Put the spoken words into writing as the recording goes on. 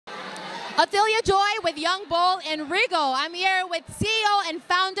Athilia Joy with Young Bull and Regal. I'm here with CEO and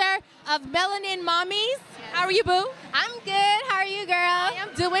founder of Melanin Mamis. How are you, boo? I'm good. How are you, girl? I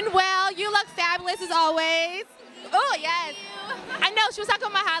am doing well. You look fabulous as always. Oh, yes. I know. She was talking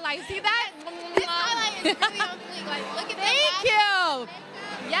about my highlights. See that? This highlight is really on fleek. Like, look at that. Thank you.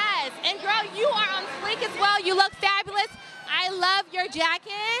 Yes. And, girl, you are on fleek as well. You look fabulous. I love your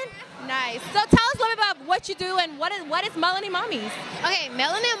jacket. Nice. So tell us a little bit about what you do and what is Melanin Mamis? Okay,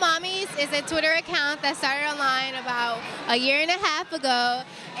 Melanin Mamis is a Twitter account that started online about a year and a half ago,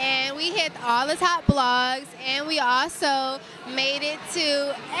 and we hit all the top blogs, and we also made it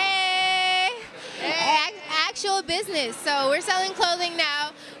to actual business. So we're selling clothing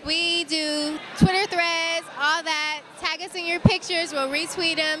now. We do Twitter threads, all that. Tag us in your pictures. We'll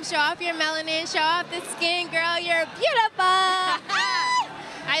retweet them. Show off your melanin. Show off the skin, girl. You're beautiful.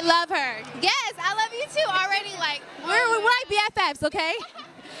 I love her. Yes, I love you too already. Like we're like BFFs, okay?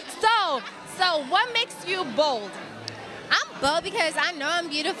 So what makes you bold? I'm bold because I know I'm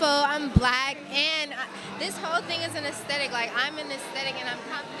beautiful. I'm black, and this whole thing is an aesthetic. Like I'm an aesthetic, and I'm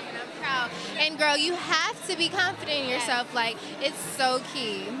confident, and I'm proud. And girl, you have to be confident in yourself. Yes. Like it's so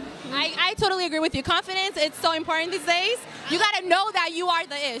key. I totally agree with you. Confidence, it's so important these days. You gotta know that you are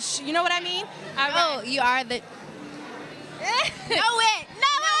the ish. You know what I mean? Oh, you are the. Know it.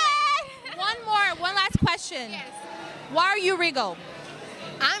 One last question. Yes. Why are you Regal?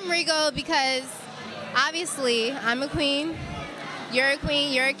 I'm Regal because obviously I'm a queen. You're a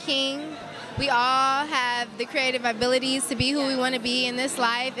queen. You're a king. We all have the creative abilities to be who we want to be in this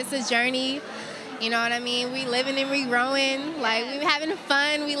life. It's a journey. You know what I mean? We living and we growing. Like we having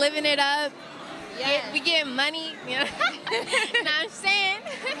fun. We living it up. Yeah. We getting money. You know what I'm saying?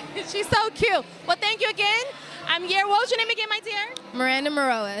 She's so cute. Well, thank you again. I'm here. What was your name again, my dear? Miranda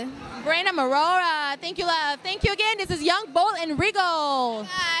Morowa. Miranda Morowa. Thank you, love. Thank you again. This is Young Bull and Regal.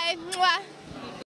 Bye. Mwah.